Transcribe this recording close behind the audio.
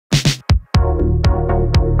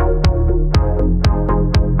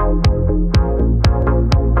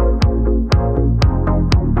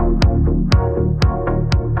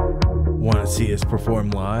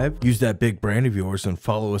perform live, use that big brand of yours and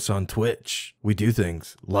follow us on Twitch. We do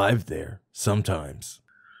things live there sometimes.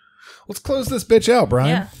 Let's close this bitch out, Brian.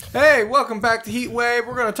 Yeah. Hey, welcome back to HEETwave.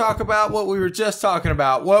 We're going to talk about what we were just talking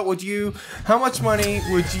about. How much money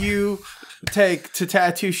would you take to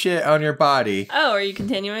tattoo shit on your body? Oh, are you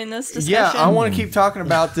continuing this discussion? Yeah, I want to keep talking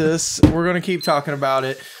about this. We're going to keep talking about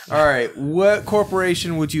it. All right, what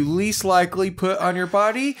corporation would you least likely put on your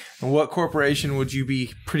body? And what corporation would you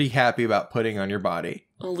be pretty happy about putting on your body?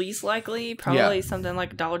 Least likely, probably something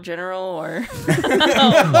like Dollar General or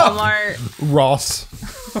Walmart. Ross.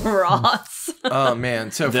 Oh,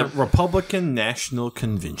 man. So the Republican National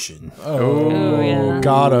Convention. Oh, yeah.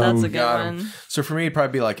 Got him. That's a good one. So for me, it'd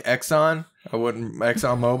probably be like Exxon. I wouldn't,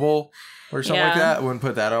 Exxon Mobil or something like that. I wouldn't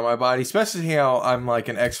put that on my body, especially how I'm like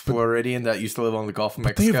an ex-Floridian that used to live on the Gulf of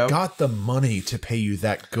Mexico. They've got the money to pay you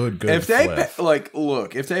that good if they flip.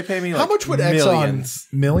 look, if they pay me like how much would millions,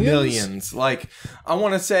 Exxon millions? Like I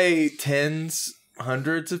want to say tens,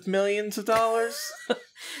 hundreds of millions of dollars.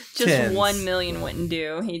 Just tens. 1 million wouldn't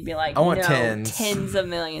do. He'd be like, I want no, tens of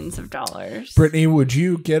millions of dollars. Brittany, would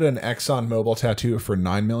you get an Exxon Mobil tattoo for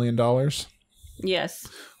 $9 million? Yes.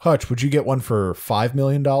 Hutch, would you get one for $5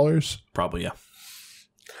 million? Probably, yeah.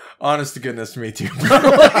 Honest to goodness, me too.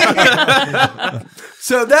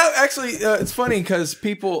 So that actually, it's funny because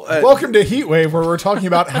people... Welcome to HEETwave, where we're talking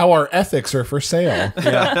about how our ethics are for sale.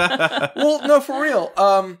 Yeah. Well, no, for real.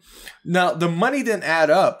 Now, the money didn't add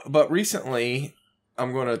up, but recently...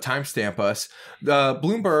 I'm going to timestamp us.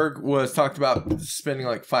 Bloomberg was talked about spending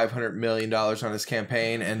like $500 million on his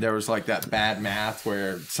campaign, and there was like that bad math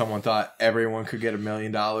where someone thought everyone could get $1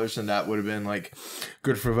 million, and that would have been like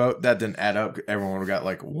good for vote. That didn't add up. Everyone would have got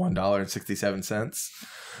like $1.67.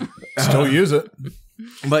 Still use it.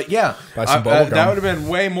 But yeah, Buy some bubble gum. That would have been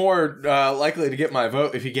way more likely to get my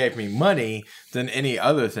vote if he gave me money than any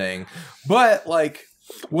other thing. But like,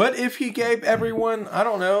 what if he gave everyone, I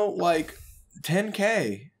don't know, like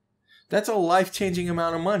 $10K? That's a life-changing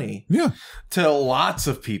amount of money. Yeah. To lots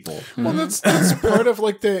of people. Well, that's part of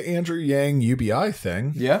like the Andrew Yang UBI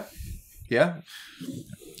thing. Yeah. Yeah.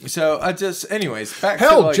 So anyways, back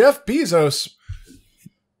to like, Jeff Bezos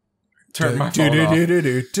turned my phone off. The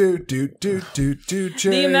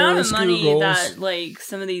amount of money that like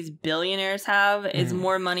some of these billionaires have is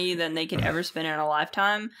more money than they could ever spend in a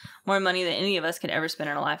lifetime. More money than any of us could ever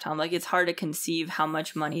spend in a lifetime. Like, it's hard to conceive how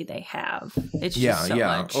much money they have. It's just so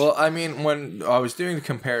much. Well, I mean, when I was doing the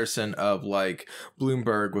comparison of like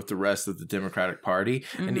Bloomberg with the rest of the Democratic Party,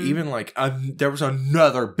 and even like there was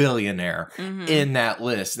another billionaire in that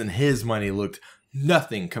list, and his money looked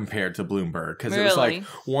nothing compared to Bloomberg, because it was like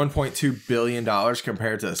 $1.2 billion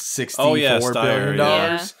compared to $64 billion.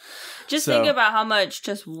 Yeah. Just think about how much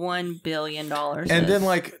just $1 billion is. And then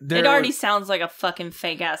like it already sounds like a fucking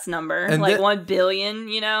fake ass number. And like 1 billion,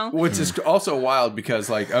 you know? Which is also wild because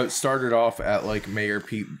like it started off at like Mayor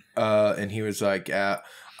Pete and he was like at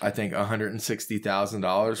I think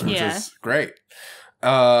 $160,000, which is great.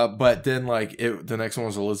 But then like the next one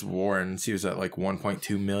was Elizabeth Warren. She was at like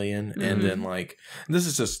 1.2 million, and then like this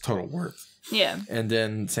is just total worth. Yeah. And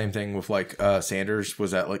then same thing with like Sanders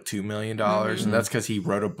was at like $2 million, and that's because he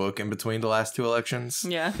wrote a book in between the last two elections.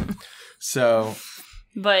 Yeah. So.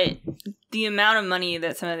 But the amount of money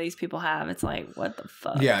that some of these people have, it's like, what the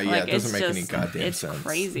fuck? Yeah, like, it doesn't make any goddamn sense. It's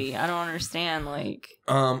crazy. I don't understand. Like,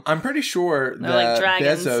 I'm pretty sure that like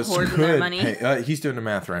Bezos could pay. He's doing the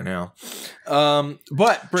math right now.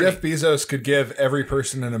 But Jeff Bezos could give every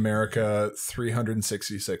person in America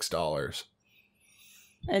 $366.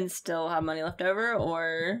 And still have money left over,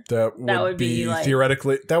 or that would be like,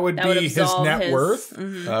 theoretically that would be his net worth.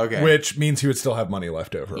 Okay, which means he would still have money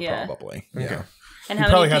left over, probably. Okay. Yeah. And he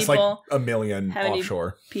how probably many has people, like 1 million how offshore.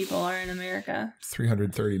 Many people are in America?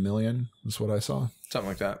 330 million is what I saw. Something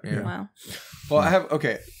like that. Yeah. Wow. Well, I have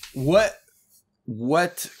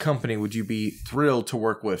What company would you be thrilled to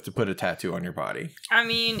work with to put a tattoo on your body? I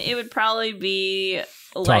mean, it would probably be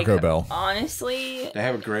Taco Bell. Honestly, they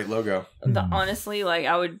have a great logo. Honestly, like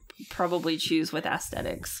I would probably choose with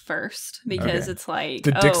aesthetics first, because it's like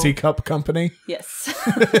the Dixie Cup Company. Yes,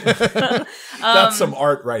 that's some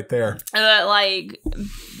art right there. Like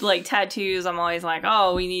tattoos, I'm always like,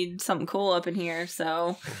 oh, we need something cool up in here,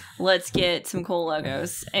 so let's get some cool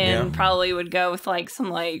logos, and probably would go with like some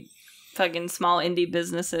like fucking small indie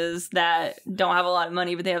businesses that don't have a lot of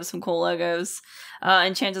money, but they have some cool logos.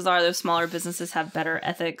 And chances are those smaller businesses have better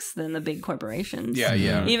ethics than the big corporations. Yeah,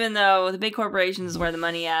 yeah. Even though the big corporations is where the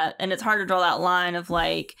money at, and it's hard to draw that line of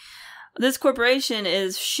like, this corporation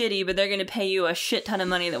is shitty, but they're going to pay you a shit ton of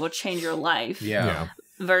money that will change your life. Yeah.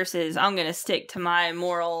 versus I'm going to stick to my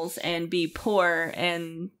morals and be poor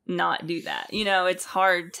and not do that. You know, it's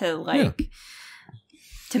hard to like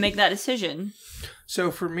to make that decision. So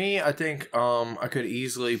for me, I think I could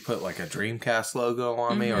easily put like a Dreamcast logo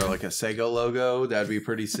on me or like a Sega logo. That'd be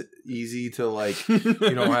pretty easy to like. You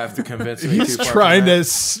don't have to convince me. He's trying to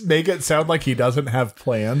make it sound like he doesn't have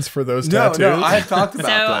plans for those tattoos. No, I had talked about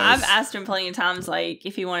those. So I've asked him plenty of times, like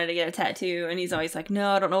if he wanted to get a tattoo, and he's always like,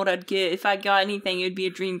 "No, I don't know what I'd get. If I got anything, it'd be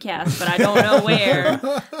a Dreamcast, but I don't know where."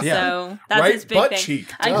 So that's his big thing.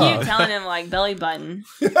 Cheek, I keep telling him like belly button.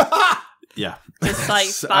 Yeah. Just like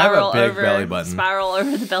I have a spiral big over belly button. Spiral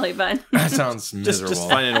over the belly button. That sounds miserable. Just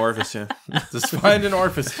find an orifice, yeah. Just find an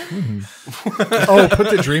orifice. Oh, put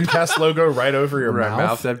the Dreamcast logo right over your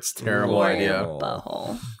mouth. That's a terrible Or idea. your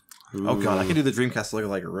butthole. Oh god, I can do the Dreamcast logo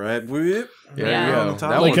like red whip. Yeah. You go. On top.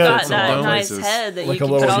 That Like You've one got fits that on both nice places. head that Like you a can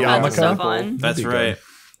put little all kinds of yarmulke? stuff on. That's That'd be right.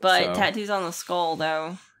 But So- tattoos on the skull,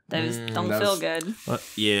 though, those don't feel good.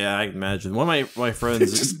 Yeah, I imagine. One of my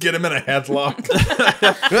friends Just get him in a headlock.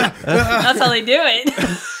 That's how they do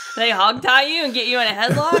it. They hog tie you and get you in a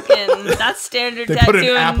headlock, and that's standard They tattooing.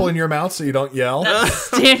 put an apple in your mouth so you don't yell. That's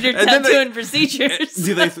standard And then tattooing procedures.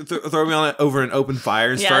 do they throw me on over an open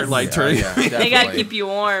fire and start Yes. like turning? They gotta definitely. keep you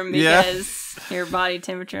warm Yeah. because your body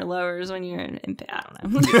temperature lowers when you're in. I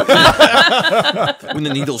don't know. When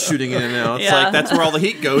the needle's shooting in and out, it's Yeah. like that's where all the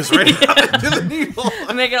heat goes, right into the needle.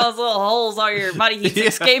 Making all those little holes, all your body heat's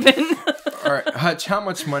escaping. All right, Hutch, how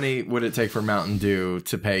much money would it take for Mountain Dew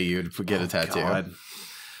to pay you to get a tattoo? God.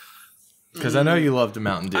 Because I know you love the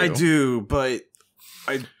Mountain Dew. I do, but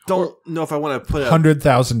I don't know if I want to put a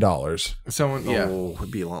 $100,000. Someone, Oh,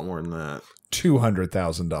 it'd be a lot more than that,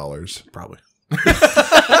 $200,000. probably.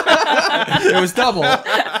 it was double. All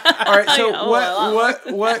right, so Oh,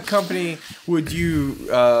 what company would you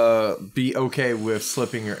be okay with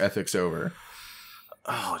slipping your ethics over?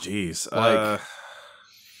 Oh, jeez. Like-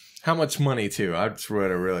 How much money too? That's what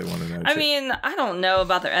I really want to know. I too. mean, I don't know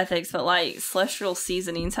about their ethics, but like Celestial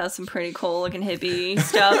Seasonings has some pretty cool looking hippie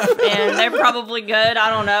stuff, and they're probably good.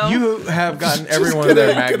 I don't know. you have gotten every one of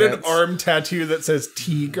their Get magnets. an arm tattoo that says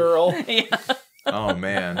Tea Girl. Yeah. Oh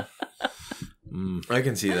man, I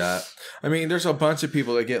can see that. I mean, there's a bunch of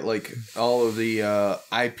people that get like all of the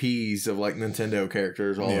IPs of like Nintendo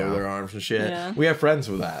characters all over their arms and shit. Yeah. We have friends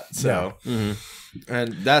with that, so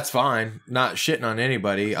and that's fine. Not shitting on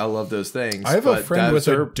anybody. I love those things. I have a but friend with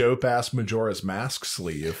that's a dope ass Majora's Mask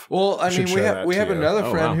sleeve. Well, I Should mean, show we that have to you. another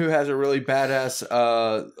Oh, friend wow. who has a really badass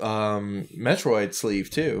Metroid sleeve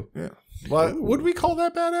too. Yeah. What would we call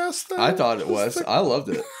that badass thing? I thought it was. I loved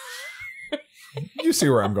it. You see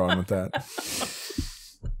where I'm going with that.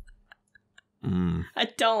 I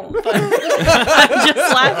don't, but I'm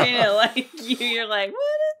just laughing at like you. You're like,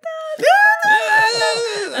 what is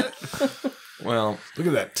that? Well, Look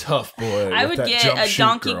at that tough boy. I with would that get jump a shoot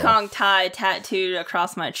Donkey girl. Kong tie tattooed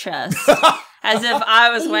across my chest, as if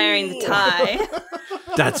I was wearing the tie.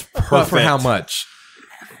 That's but perfect. for how much?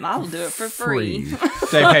 I'll do it for free.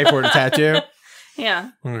 They pay for the tattoo?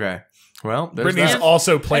 Yeah. Okay. Well, there's Brittany's that.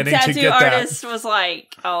 also A planning to tattoo get that. artist was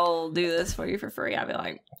like, "I'll do this for you for free." I'd be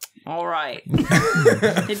like, "All right."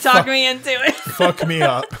 You talk me into it. Fuck me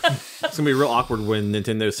up. It's gonna be real awkward when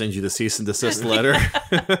Nintendo sends you the cease and desist letter.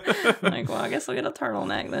 Like, well, I guess I'll get a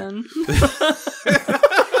turtleneck then.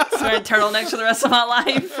 Just wearing turtlenecks for the rest of my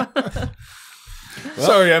life.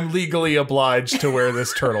 Sorry, I'm legally obliged to wear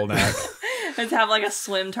this turtleneck. Just have like a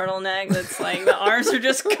swim turtleneck that's like the arms are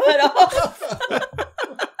just cut off.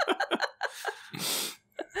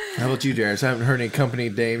 How about you, Jairus? I haven't heard any company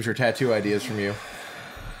names or tattoo ideas from you.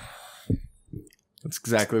 That's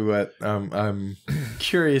exactly what I'm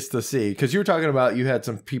curious to see. Because you were talking about you had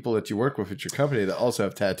some people that you work with at your company that also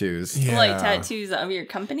have tattoos. Yeah. Like tattoos of your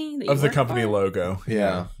company that you Of the work company for? logo.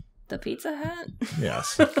 Yeah. The Pizza Hut.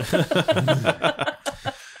 Yes.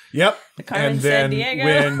 Yep. The Carmen And then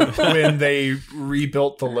Sandiego. when they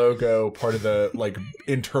rebuilt the logo, part of the like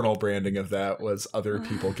internal branding of that was other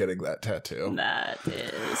people getting that tattoo. That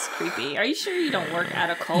is creepy. Are you sure you don't work at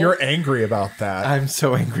a cult? You're angry about that. I'm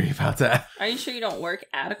so angry about that. Are you sure you don't work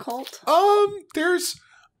at a cult?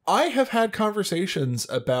 I have had conversations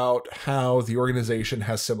about how the organization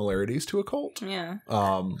has similarities to a cult. Yeah.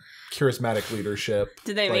 Charismatic leadership.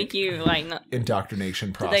 Did they like, make you like? Did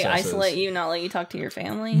indoctrination processes? they isolate you, not let you talk to your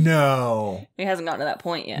family? No, It hasn't gotten to that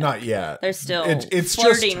point yet. not yet. They're still It's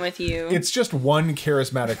flirting just, with you. It's just one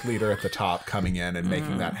charismatic leader at the top coming in and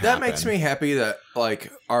making that happen. That makes me happy that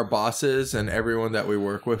like our bosses and everyone that we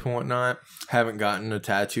work with and whatnot haven't gotten a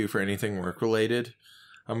tattoo for anything work related.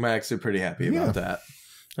 I'm actually pretty happy about that.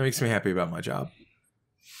 That makes me happy about my job.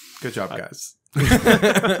 Good job, guys.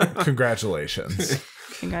 Congratulations.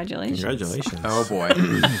 Congratulations. Congratulations. Oh boy.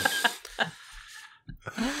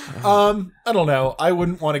 I don't know. I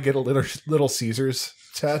wouldn't want to get a Little Caesars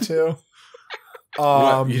tattoo.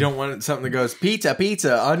 What, you don't want something that goes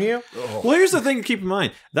pizza on you? Well, here's the thing to keep in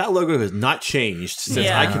mind. That logo has not changed since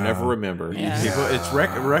I can ever remember. Yeah. It's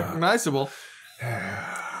recognizable.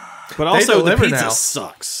 But also, the deliver pizza now.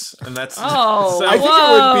 sucks. And that's... Oh,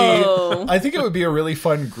 I think it would be a really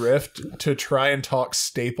fun grift to try and talk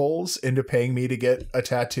Staples into paying me to get a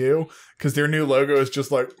tattoo, because their new logo is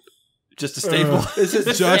just like... Just a staple. Is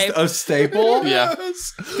it just a staple? Yeah.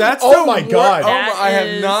 That's oh my god. I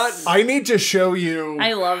have not. I need to show you.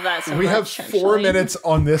 I love that so we much. have 4 minutes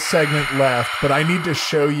on this segment left, but I need to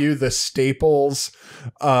show you the Staples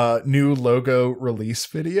new logo release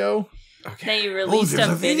video. They released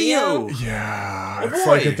a video. Yeah, it's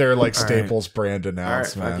like at their Staples brand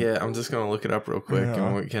announcement. Yeah, I'm just gonna look it up real quick,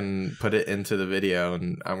 and we can put it into the video.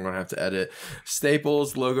 And I'm gonna have to edit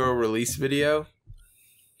Staples logo release video.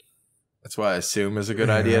 That's why I assume is a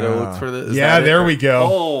good idea to look for this. There we go.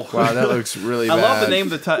 Oh, wow, that looks really bad. I love the name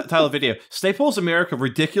of the title of the video. Staples America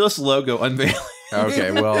Ridiculous Logo Unveiling.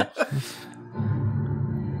 Okay, well.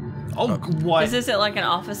 What? Is this at like an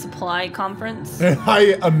office supply conference?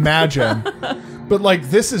 I imagine. But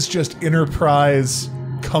this is just enterprise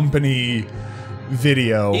company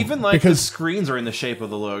video. Even the screens are in the shape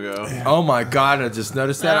of the logo. Oh my god, I just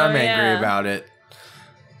noticed that. I'm angry about it.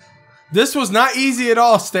 This was not easy at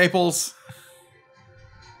all, Staples.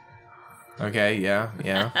 Okay, yeah.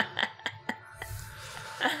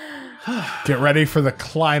 Get ready for the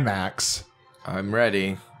climax. I'm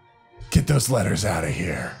ready. Get those letters out of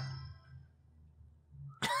here.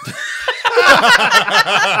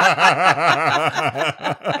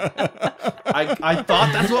 I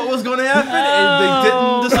thought that's what was going to happen, and they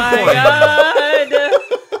didn't disappoint.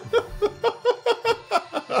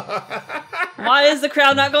 Why is the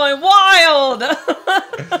crowd not going wild? They're talking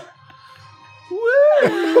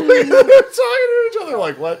to each other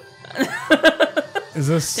like, what? Is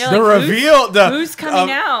this They're the like, reveal? Who's coming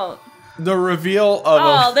out? The reveal of.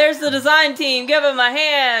 Oh, there's the design team. Give him a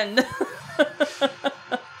hand.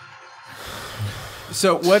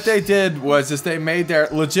 So what they did was they made their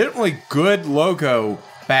legitimately good logo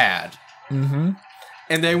bad. Mm-hmm.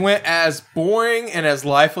 And they went as boring and as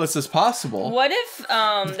lifeless as possible. What if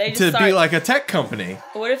they just be like a tech company?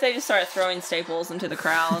 What if they just start throwing staples into the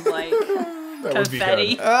crowd like that confetti? Would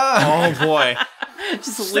be good. Oh boy.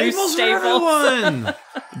 Just Staples loose for staples. everyone.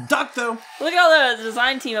 Duck though. Look at all the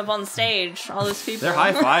design team up on the stage. All those people. They're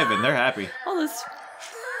high-fiving. They're happy. All this.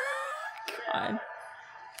 God.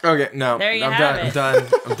 Okay, no, There you I'm have done.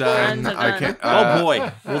 it. I'm done. I can't. Oh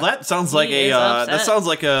boy. Well, that sounds like He is upset. that sounds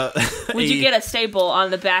like a. Would you get a staple on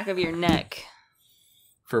the back of your neck?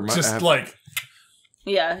 For my, just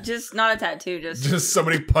Yeah, just not a tattoo. just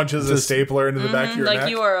somebody punches a stapler into the back of your neck. Like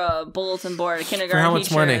you were a bulletin board, a kindergarten For how much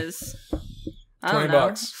teacher money? is. I don't $20.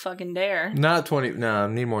 know. Fucking dare. not 20. No, I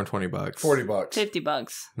need more than $20. $40.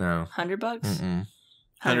 $50. No, $100. Mm-mm.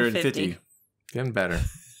 150. Getting better.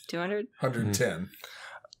 200. 110.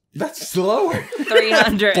 That's lower.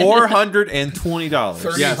 300. $420.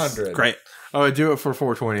 $300. Great. Oh, I do it for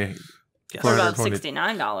 $420. Yes. What about $420.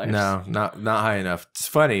 $69? No, not high enough. It's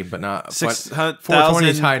funny, but not. $420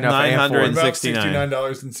 is high enough. And About $969.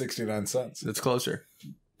 $69.69. it's closer.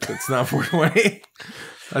 It's not $420.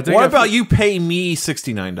 I think What about you pay me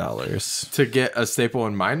 $69? to get a staple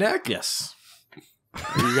in my neck? Yes.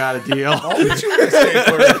 You got a deal. I'll let you get a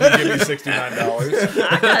stapler if you give me $69.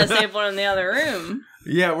 I got a stapler in the other room.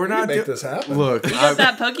 Yeah, we're not Make this happen. Look, You got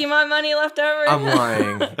that Pokemon money left over? I'm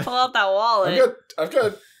lying. Pull out that wallet. I've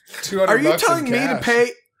got $200. Are you telling me to pay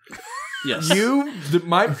Yes. you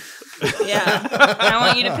my? Yeah. I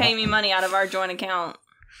want you to pay me money out of our joint account.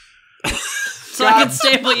 So I can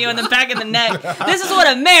staple you in the back of the neck. This is what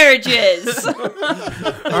a marriage is. All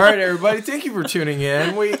right, everybody. Thank you for tuning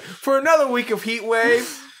in. For another week of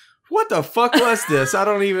HEETwave. What the fuck was this? I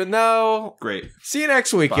don't even know. Great. See you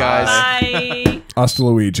next week, guys. Bye. Hasta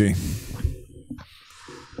Luigi.